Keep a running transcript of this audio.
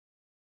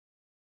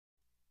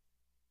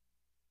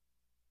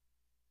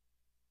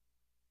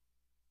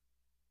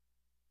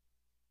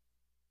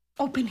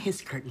Open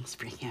his curtains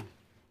for him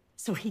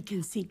so he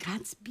can see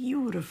God's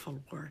beautiful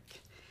work.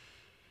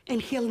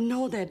 And he'll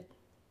know that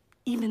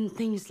even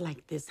things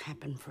like this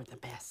happen for the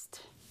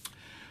best.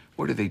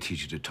 Where do they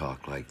teach you to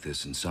talk like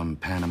this? In some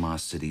Panama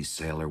City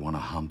sailor want a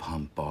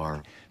hump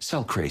bar?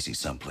 Sell crazy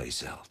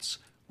someplace else.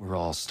 We're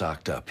all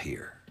stocked up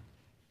here.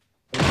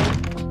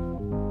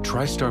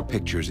 TriStar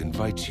Pictures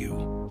invites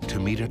you to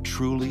meet a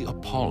truly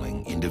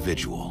appalling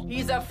individual.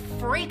 He's a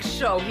freak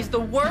show. He's the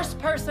worst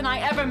person I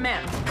ever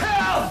met.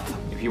 Help!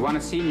 If you want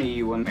to see me,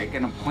 you will make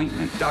an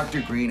appointment.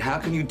 Dr. Green, how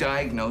can you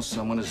diagnose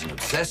someone as an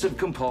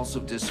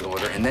obsessive-compulsive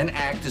disorder and then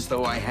act as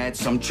though I had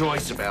some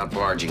choice about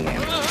barging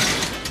in?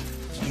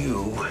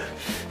 You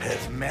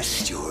have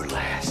messed your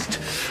last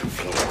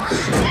floor.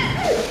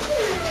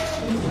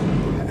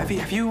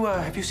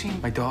 Have you seen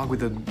my dog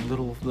with the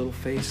little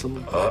face?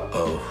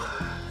 Uh-oh.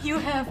 You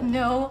have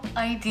no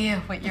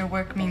idea what your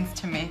work means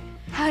to me.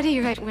 How do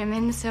you write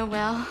women so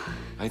well?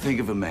 I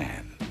think of a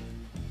man,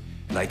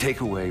 and I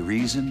take away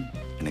reason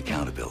and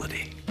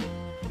accountability.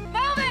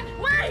 Melvin,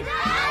 wait!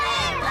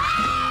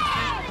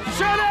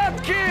 Shut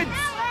up, kids!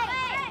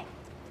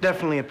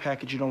 Definitely a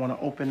package you don't want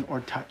to open or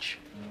touch.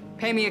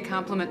 Pay me a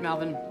compliment,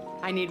 Melvin.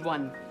 I need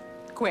one.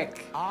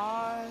 Quick.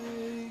 I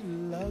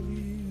love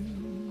you.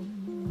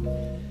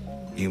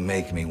 You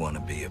make me want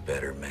to be a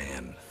better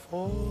man.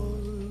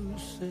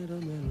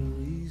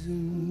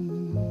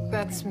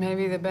 That's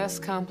maybe the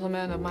best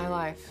compliment of my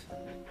life.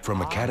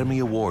 From Academy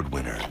Award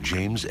winner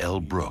James L.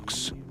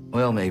 Brooks.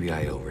 Well, maybe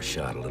I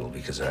overshot a little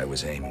because I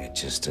was aiming at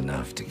just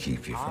enough to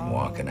keep you from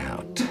walking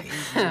out.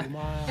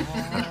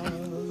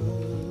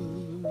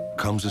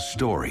 Comes a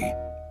story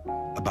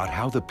about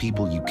how the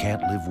people you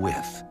can't live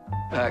with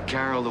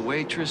Carol the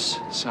waitress,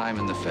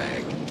 Simon the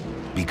fag.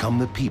 become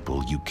the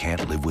people you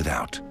can't live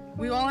without.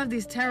 We all have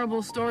these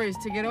terrible stories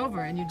to get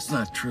over, and you... It's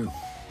not true.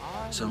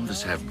 Some of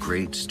us have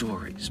great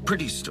stories,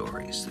 pretty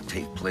stories that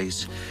take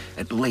place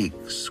at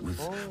lakes with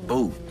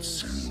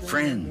boats and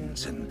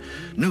friends and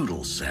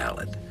noodle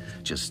salad.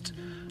 Just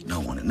no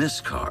one in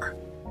this car.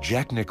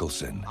 Jack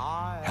Nicholson,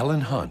 Helen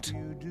Hunt,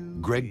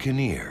 Greg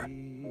Kinnear,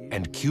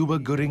 and Cuba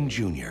Gooding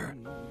Jr.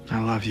 I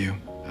love you.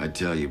 I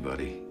tell you,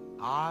 buddy,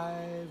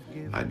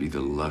 I'd be the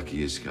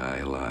luckiest guy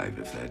alive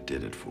if that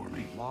did it for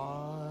me.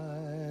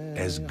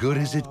 As good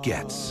as it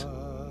gets.